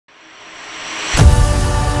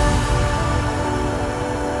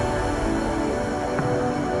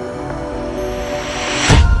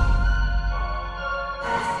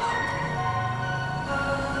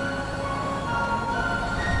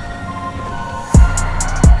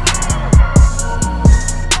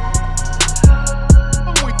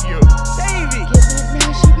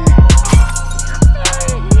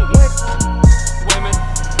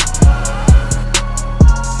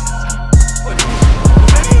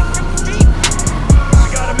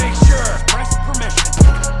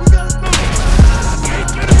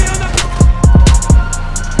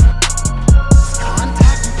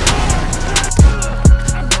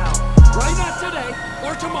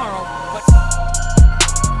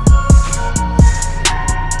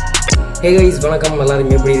Hey guys, வணக்கம்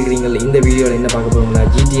எல்லாரும் எப்படி இருக்கீங்க? இந்த வீடியோல என்ன பார்க்க போறோம்னா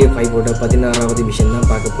GTA-5 ஓட 16வது மிஷன் தான்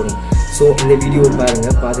பார்க்க போறோம். சோ இந்த வீடியோ பாருங்க,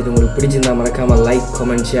 பார்த்துட்டு உங்களுக்கு பிடிச்சிருந்தா மறக்காம லைக்,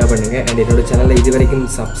 கமெண்ட், ஷேர் பண்ணுங்க. and என்னோட சேனலை இதுவரைக்கும்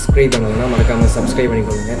சப்ஸ்கிரைப் பண்ணலனா மறக்காம சப்ஸ்கிரைப்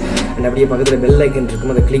பண்ணிக்கோங்க. and அப்படியே பக்கத்துல பெல் ஐகான்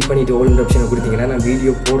இருக்கும், அதை கிளிக் பண்ணிட்டு ஆல் ஆப்ஷனை கொடுத்தீங்கன்னா நான்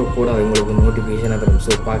வீடியோ போட உங்களுக்கு நோட்டிஃபிகேஷன் வரும்.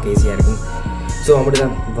 சோ பார்க்க ஈஸியா இருக்கும். சோ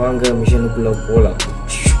அப்படிதான் வாங்க மிஷனுக்குள்ள போலாம்.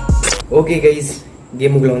 ஓகே கைஸ்,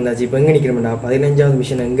 கேமுக்குள்ள வந்தாச்சு. இப்போ எங்கே நிற்கிறோம்டா 15வது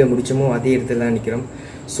மிஷன் எங்கே முடிச்சோமோ அதே இடத்துல தான் நிற்கிறோம்.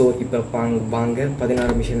 ஸோ இப்போ வாங்க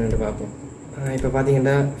 16 மிஷன் என்று பார்ப்போம். இப்போ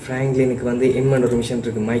பார்த்தீங்கன்னா ஃப்ராங்க்லினுக்கு வந்து எம்என் ஒரு மிஷன்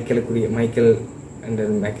இருக்குது.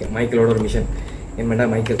 மைக்கேலோட ஒரு மிஷன் எம்மெண்டா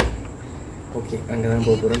மைக்கேல். ஓகே, அங்கே தான்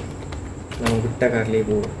போக போகிறோம். நம்ம விட்ட கார்லேயே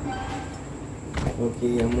போவோம்.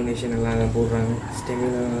 ஓகே, அம்முனேஷன் எல்லாம் தான் போடுறாங்க.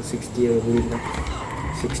 Stamina 60 கூடியிருக்கான்,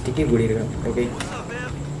 60க்கு கூடியிருக்கான். Okay,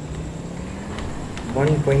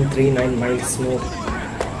 1.39 miles more.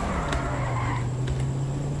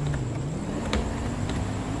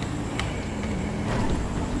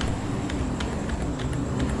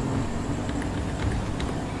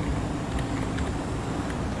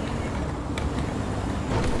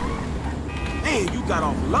 Hey, you got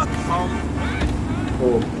off lucky, homie. ஓ,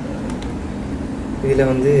 இதில்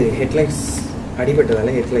வந்து ஹெட்லைட்ஸ்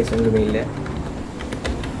அடிபட்டதால் ஹெட்லைட்ஸ் ஒன்றுமே இல்லை.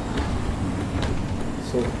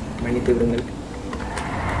 ஸோ மன்னித்து விடுங்கள்.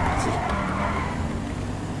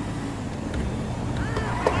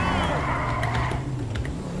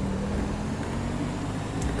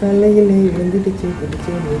 கலையிலே விழுந்துடுச்சு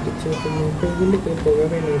குடிச்சு நீட்டுச்சு கையிலுக்கு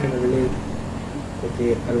போகவே நீங்களே. Okay,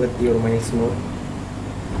 61 miles more.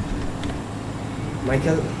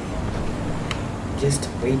 Michael, just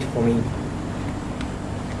wait for me.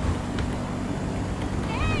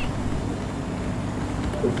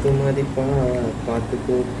 குத்து மதிப்பா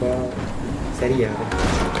பார்த்துக்கோப்பா. சரியா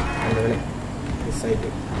அந்த வேலை மிஸ்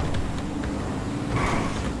ஆகிட்டு.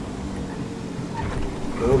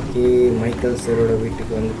 ஓகே, மைக்கேல் சாரோட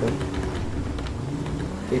வீட்டுக்கு வந்துட்டோம்.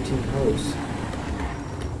 Kitchen house.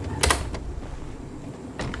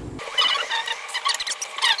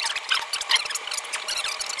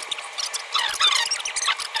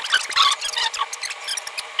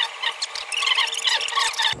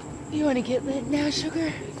 You want to get lit now, sugar?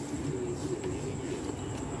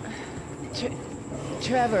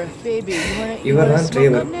 Trevor, baby, you want to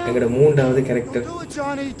smoke up now? எங்கட மூன்றாவது character. Do it,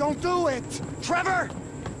 Johnny. Don't do it. Trevor,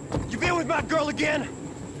 you been with my girl again?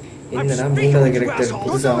 என்னடா மூன்றாவது character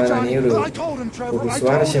புதுசா வரானே ஒரு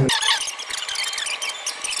சுவாரஸ்யம்.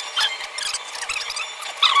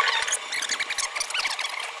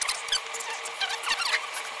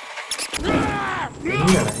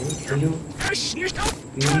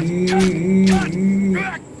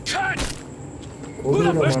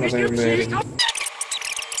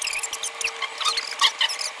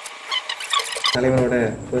 தலைவனோட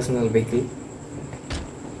personal vehicle.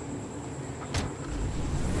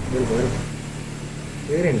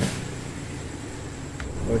 வேற என்ன?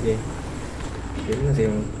 ஓகே, என்ன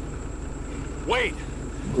செய்யணும்?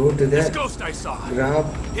 Go to the grab.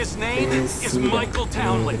 His name is Michael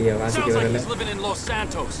Townley. Sounds like he's living in Los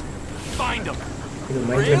Santos. Find him.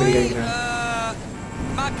 Really?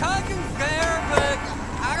 My cousin's there, but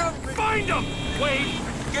I don't... Find him! Wait!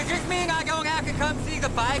 Does this mean I don't have to come see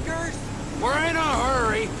the bikers? We're in a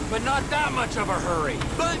hurry, but not that much of a hurry.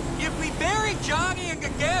 But if we bury Johnny in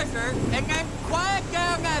the desert and then quiet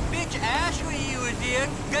down that bitch Ashley he was in,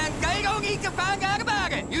 then they don't need to find out about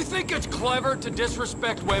it. You think it's clever to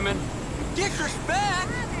disrespect women? Disrespect?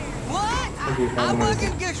 What? I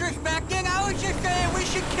wasn't disrespecting. I was just saying we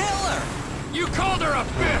should kill her. You called her a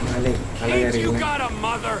bitch! Ain't you got a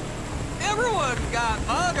mother? Everyone's got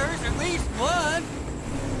mothers, at least one.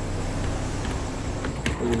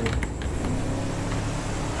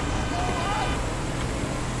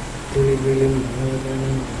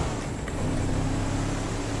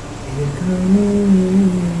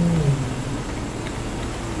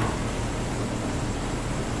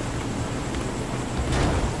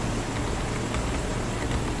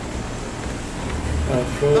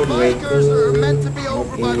 The bikers are meant to be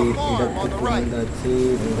over by the farm on the right. That's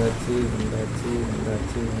it.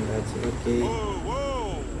 Okay.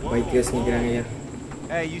 Bikers நிக்கிறாங்க ஐயா.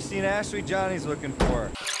 Hey, you seen Ashley? Johnny's looking for her.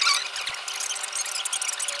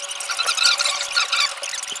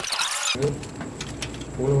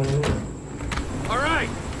 All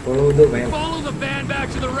right. Follow the van. Follow the van back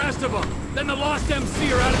to the rest of them. Then the lost MC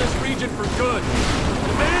are out of this region for good.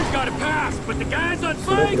 The van's got to pass, but the guys on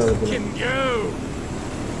bikes can go.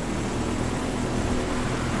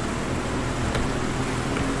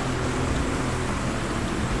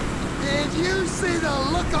 Did you see the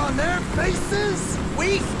look on their faces? We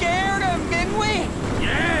scared them, didn't we?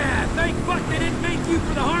 Yeah, thank fuck they didn't make you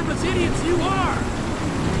for the harmless idiots you are!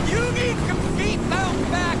 You need some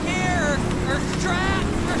seatbelts back here, or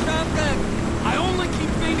straps or something. I only keep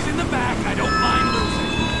things in the back I don't mind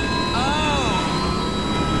losing. Oh.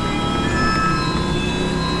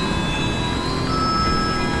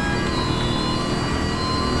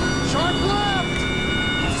 Sharp left!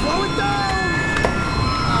 Slow it down!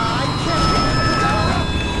 I can't see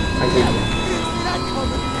that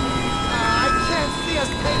coming. I can't see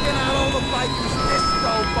us taking out all the bikers this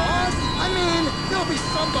go, boss. I mean, there'll be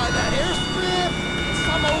some by that airstrip,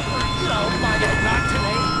 some over, by that... Not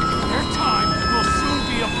today. Their time will soon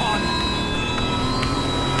be upon them.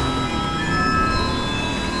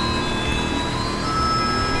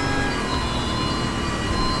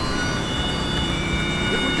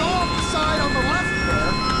 If we go off the side on the left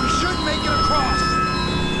there, we should make it across.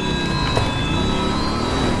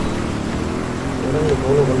 உடம்பு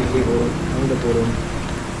follow பண்ணிட்டே போகிறோம் அங்கே போகிறோம்.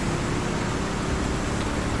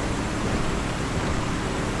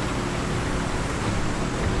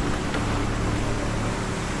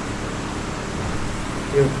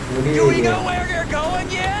 Do we know where they're going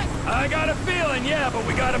yet? I got a feeling, yeah, but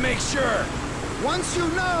we gotta make sure. Once you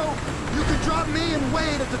know, you could drop me and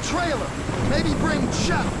Wade at the trailer. Maybe bring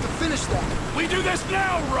Jeff to finish that. We do this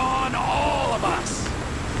now, Ron, all of us.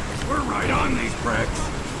 We're right on these bricks.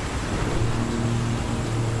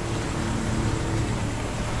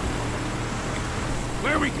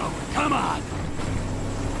 Where we going? Come on.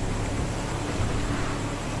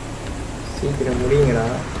 சீக்கிரம் முடியுங்கடா.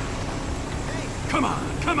 Come on,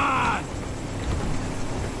 come on!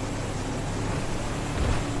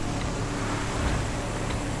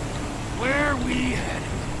 Where are we headed?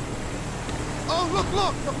 Oh,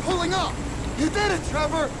 look, they're pulling up. You did it,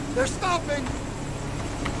 Trevor. They're stopping.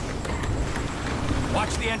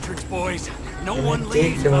 Watch the entrance, boys. No And one take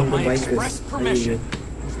leaves them without on the my bikers. express permission.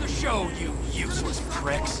 It's the show, you useless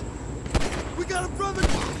pricks. We got a brother.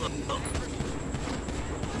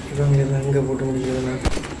 இவங்க எல்லாம் எங்கே போட்டு முடிக்கிறதுனா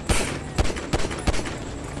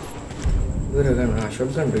வேறு கன்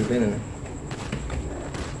short கன் இருக்கு என்ன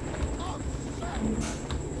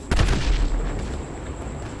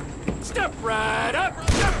Step right up!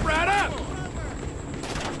 Step right up!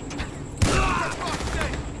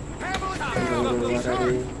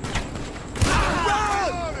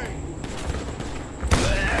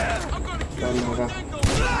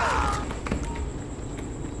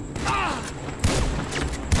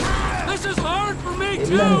 This is hard for me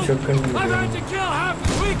too! I've had to kill half the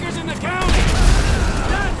tweakers in the county!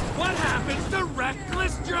 That's what happens to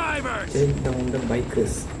reckless drivers! Take down the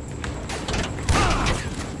bikers.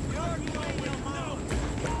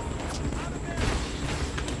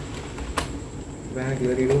 Bag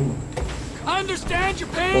very room. I understand your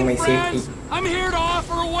pain, For my friends! safety. I'm here to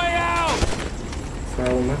offer a way out!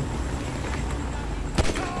 Sauma.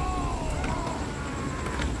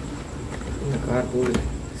 இந்த car போகுது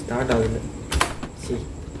start ஆகுது. See.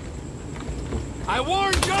 I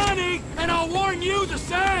warned Johnny, and I'll warn you the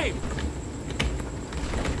same!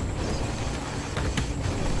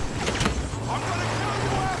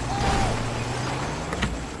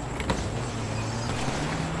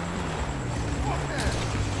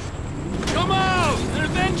 Come out and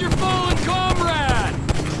avenge your fallen comrade!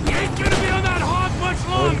 You ain't gonna be on that hog much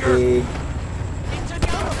longer! Okay.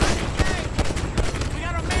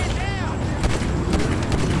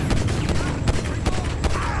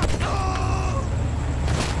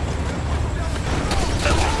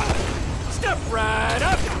 Step right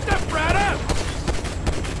up! Step right up!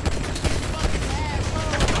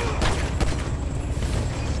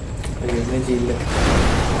 அது energy இல்லை.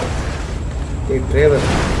 Hey driver.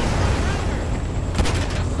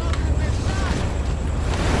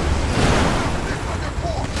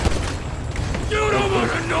 You don't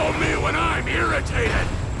want to know me when I'm irritated!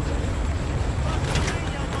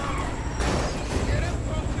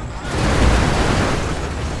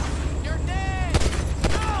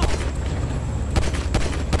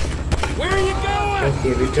 Where are you going? Okay,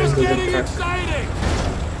 return Just to the getting truck. exciting!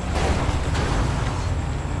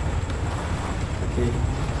 Okay.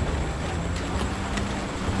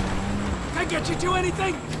 Can I get you to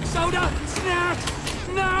anything? Soda? Snacks?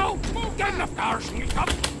 No? Get enough cars and you come.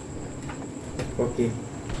 Okay.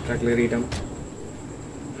 Truck return.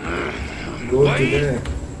 Go to the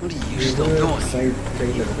What are you still doing? side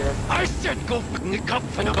trailer. I said go pick up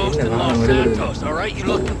for the ghost in Los Santos, alright? You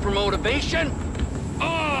looking for motivation?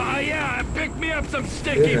 Oh, yeah, pick me up some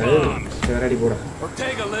sticky bombs. Ready, போடா.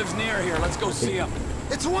 Ortega lives near here. Let's go see him.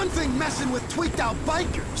 It's one thing messing with tweaked out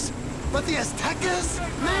bikers, but the Aztecas?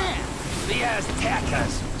 Man! The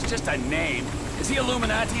Aztecas. It's just a name. Is he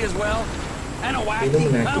Illuminati as well? And a wacky?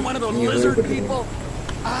 Illuminati. One of those Yeah, lizard very good. people?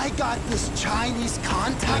 I got this Chinese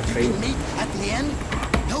contact you can meet at the end.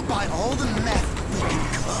 He'll buy all the meth we can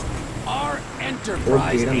cook. Our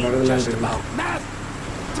enterprise ain't just about meth.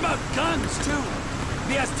 It's about guns, too.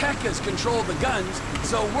 The Aztecas control the guns,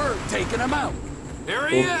 so we're taking them out. Here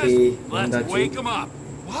he is. Let's wake him up.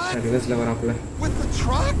 What? With the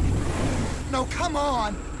truck? No, come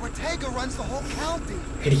on. Ortega runs the whole county.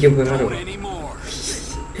 Don't anymore.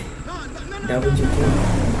 Double checking.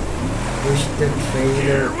 Push the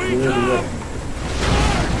trailer. Here we go.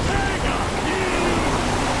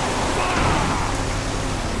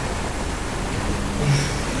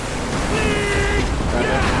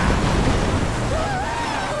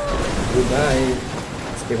 Goodbye.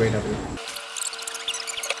 Stay right up.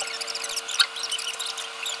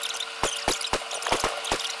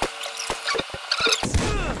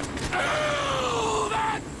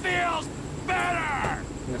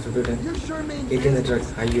 You sure mean Get in the truck.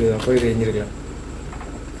 Ayyo, apoi renjirukla.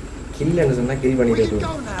 Kill ennu sonna kill where pannittu. you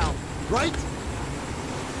go now, right?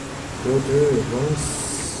 Go to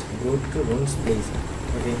Ron's place.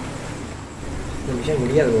 Okay. The mission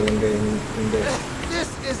முடியாது bro இந்த This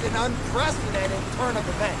is an unprecedented turn of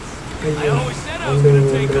events. I always said I was going to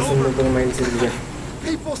take over.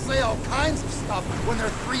 People say all kinds of stuff when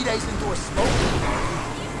they're 3 days into a smoke.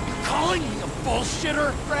 You calling me a bullshitter,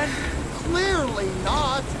 friend? Clearly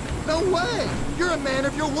not. No way. You're a man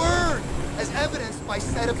of your word, as evidenced by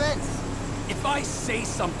said events. If I say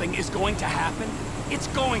something is going to happen, it's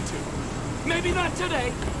going to. Maybe not today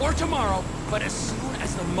or tomorrow, but as soon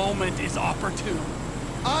as the moment is opportune.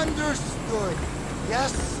 Understood.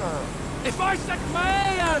 Yes, sir. If I set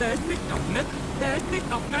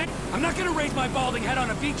I'm not going to raise my balding head on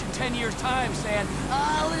a beach in 10 years' time saying,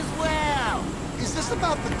 all is well. Is this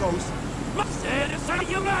about the ghost?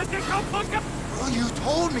 Well, you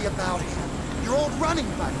told me about him. Your old running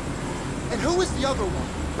buddy. And who is the other one?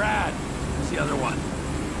 Brad is the other one.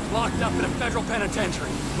 Locked up in a federal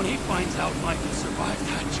penitentiary. When he finds out Michael survived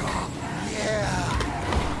that job.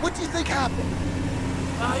 Yeah. What do you think happened?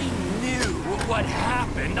 I knew what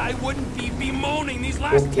happened. I wouldn't be bemoaning these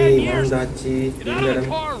last 10 years. Get out of the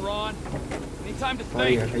car, Ron. Need time to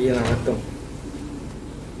think.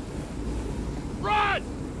 Run!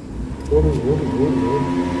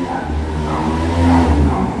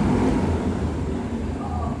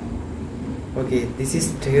 Okay, this is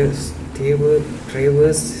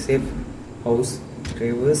Trevor's safe house.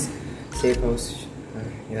 Trevor's safe house.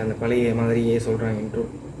 இதான் அந்த பழைய மாதிரியே சொல்கிறாங்க intro.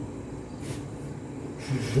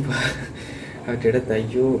 அவர்கிட்ட எடுத்து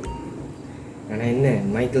ஐயோ ஆனால் என்ன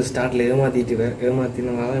மைக்கேல் ஸ்டார்ட்டில்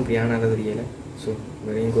ஏமாத்தினால தான் இப்படி ஆனால தெரியலை. ஸோ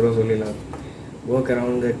வேறையும் கூட சொல்லிடலாம். Work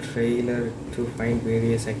around the trailer to find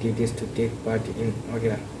various activities to take part in. Okay,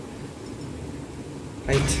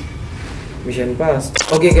 right. Mission pass.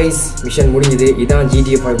 Okay guys, mission முடிஞ்சுது. இதான்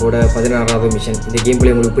GTA-5 ஓட 16வது மிஷன். இந்த கேம்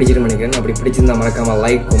பிளே உங்களுக்கு பிடிச்சிருன்னு நினைக்கிறேன். அப்படி பிடிச்சிருந்தா மறக்காமல்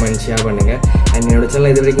லைக் கமெண்ட் ஷேர் பண்ணுங்கள். அண்ட் என்னோட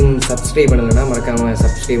சேனல் இது வரைக்கும் சப்ஸ்கிரைப் பண்ணலைன்னா மறக்காமல்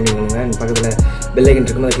சப்ஸ்கிரைப் பண்ணிக்கோங்க. அண்ட் பக்கத்தில் பெல் ஐக்கன்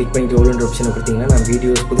இருக்கும், அதை கிளிக் பண்ணிட்டு ஓல்ன்ற ஆப்ஷனை கொடுத்தீங்கன்னா நான்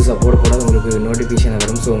வீடியோஸ் புதுசாக போட உங்களுக்கு நோட்டிஃபிகேஷன்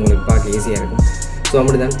வரும். ஸோ உங்களுக்கு பார்க்க ஈஸியாக இருக்கும். ஸோ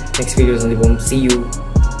அப்படி தான் நெக்ஸ்ட் வீடியோஸ் சந்திப்போம். See you.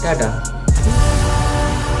 டாட்டா.